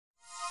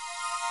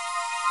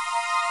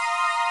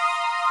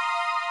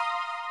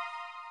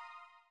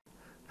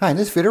Hi, in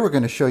this video we're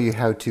going to show you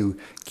how to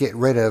get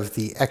rid of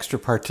the extra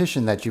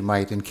partition that you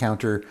might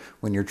encounter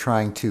when you're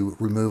trying to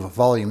remove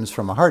volumes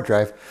from a hard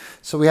drive.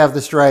 So we have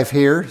this drive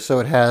here, so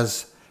it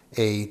has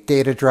a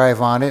data drive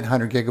on it,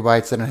 100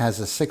 gigabytes, and it has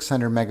a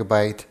 600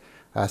 megabyte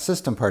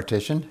system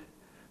partition.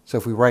 So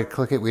if we right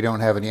click it, we don't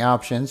have any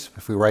options.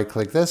 If we right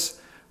click this,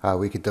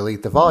 we could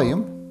delete the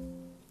volume.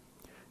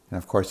 And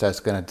of course that's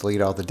going to delete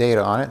all the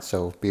data on it,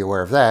 so be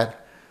aware of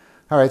that.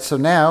 Alright, so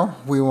now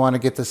we want to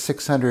get the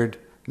 600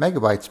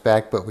 megabytes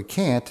back, but we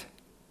can't,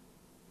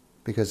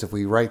 because if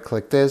we right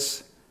click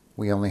this,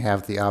 we only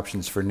have the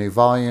options for new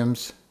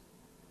volumes.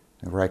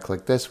 If we right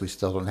click this, we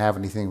still don't have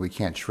anything. We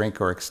can't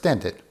shrink or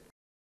extend it.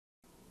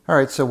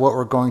 Alright, so what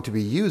we're going to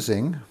be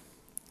using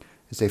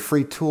is a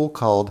free tool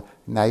called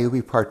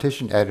Niobe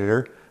Partition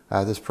Editor.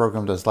 This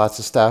program does lots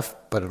of stuff,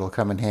 but it'll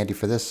come in handy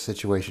for this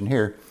situation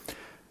here.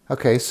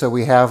 Okay, so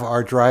we have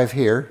our drive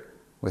here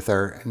with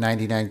our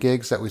 99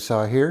 gigs that we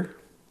saw here.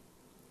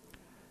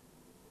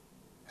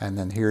 And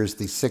then here's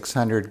the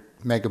 600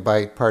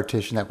 megabyte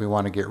partition that we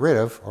want to get rid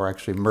of, or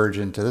actually merge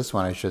into this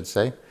one, I should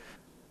say.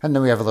 And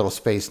then we have a little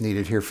space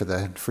needed here for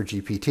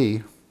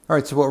GPT. All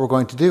right, so what we're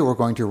going to do, we're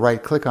going to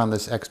right click on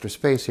this extra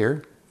space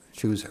here,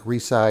 choose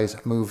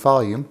Resize Move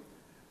Volume.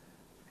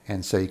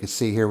 And so you can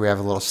see here we have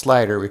a little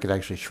slider. We could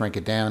actually shrink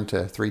it down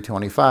to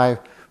 325,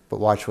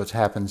 but watch what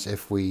happens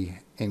if we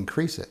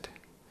increase it.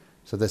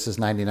 So this is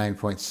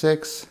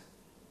 99.6.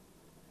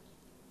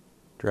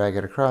 Drag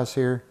it across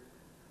here.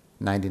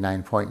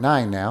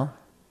 99.9 now.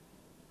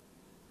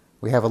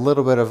 We have a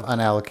little bit of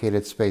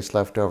unallocated space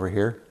left over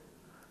here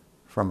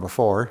from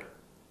before.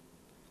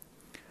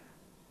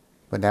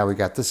 But now we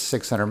got this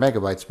 600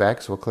 megabytes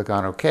back, so we'll click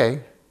on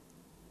OK.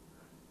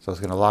 So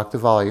it's going to lock the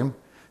volume.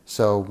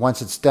 So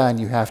once it's done,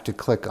 you have to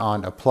click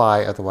on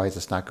Apply, otherwise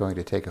it's not going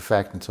to take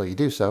effect until you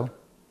do so.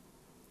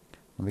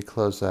 Let me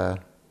close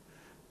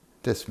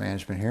Disk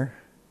Management here.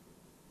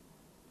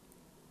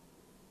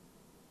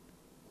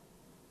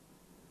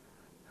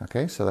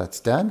 Okay, so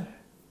that's done.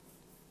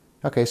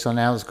 Okay, so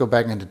now let's go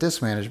back into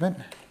Disk Management.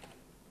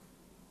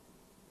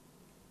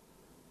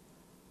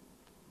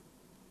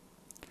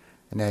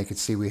 And now you can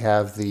see we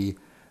have the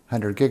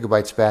 100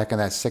 gigabytes back, and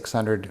that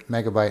 600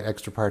 megabyte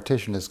extra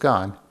partition is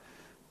gone.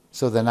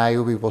 So the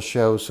Niobe will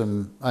show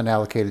some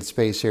unallocated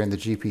space here in the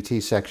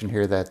GPT section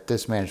here that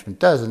Disk Management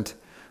doesn't,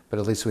 but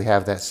at least we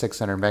have that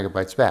 600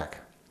 megabytes back.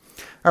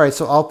 All right,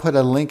 so I'll put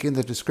a link in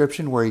the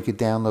description where you could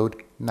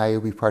download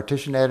Niobe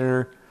Partition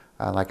Editor.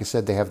 Like I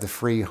said, they have the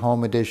free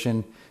home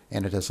edition,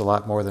 and it does a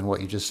lot more than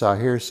what you just saw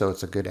here, so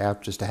it's a good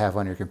app just to have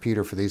on your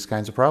computer for these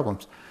kinds of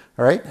problems.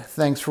 All right,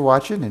 thanks for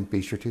watching, and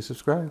be sure to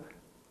subscribe.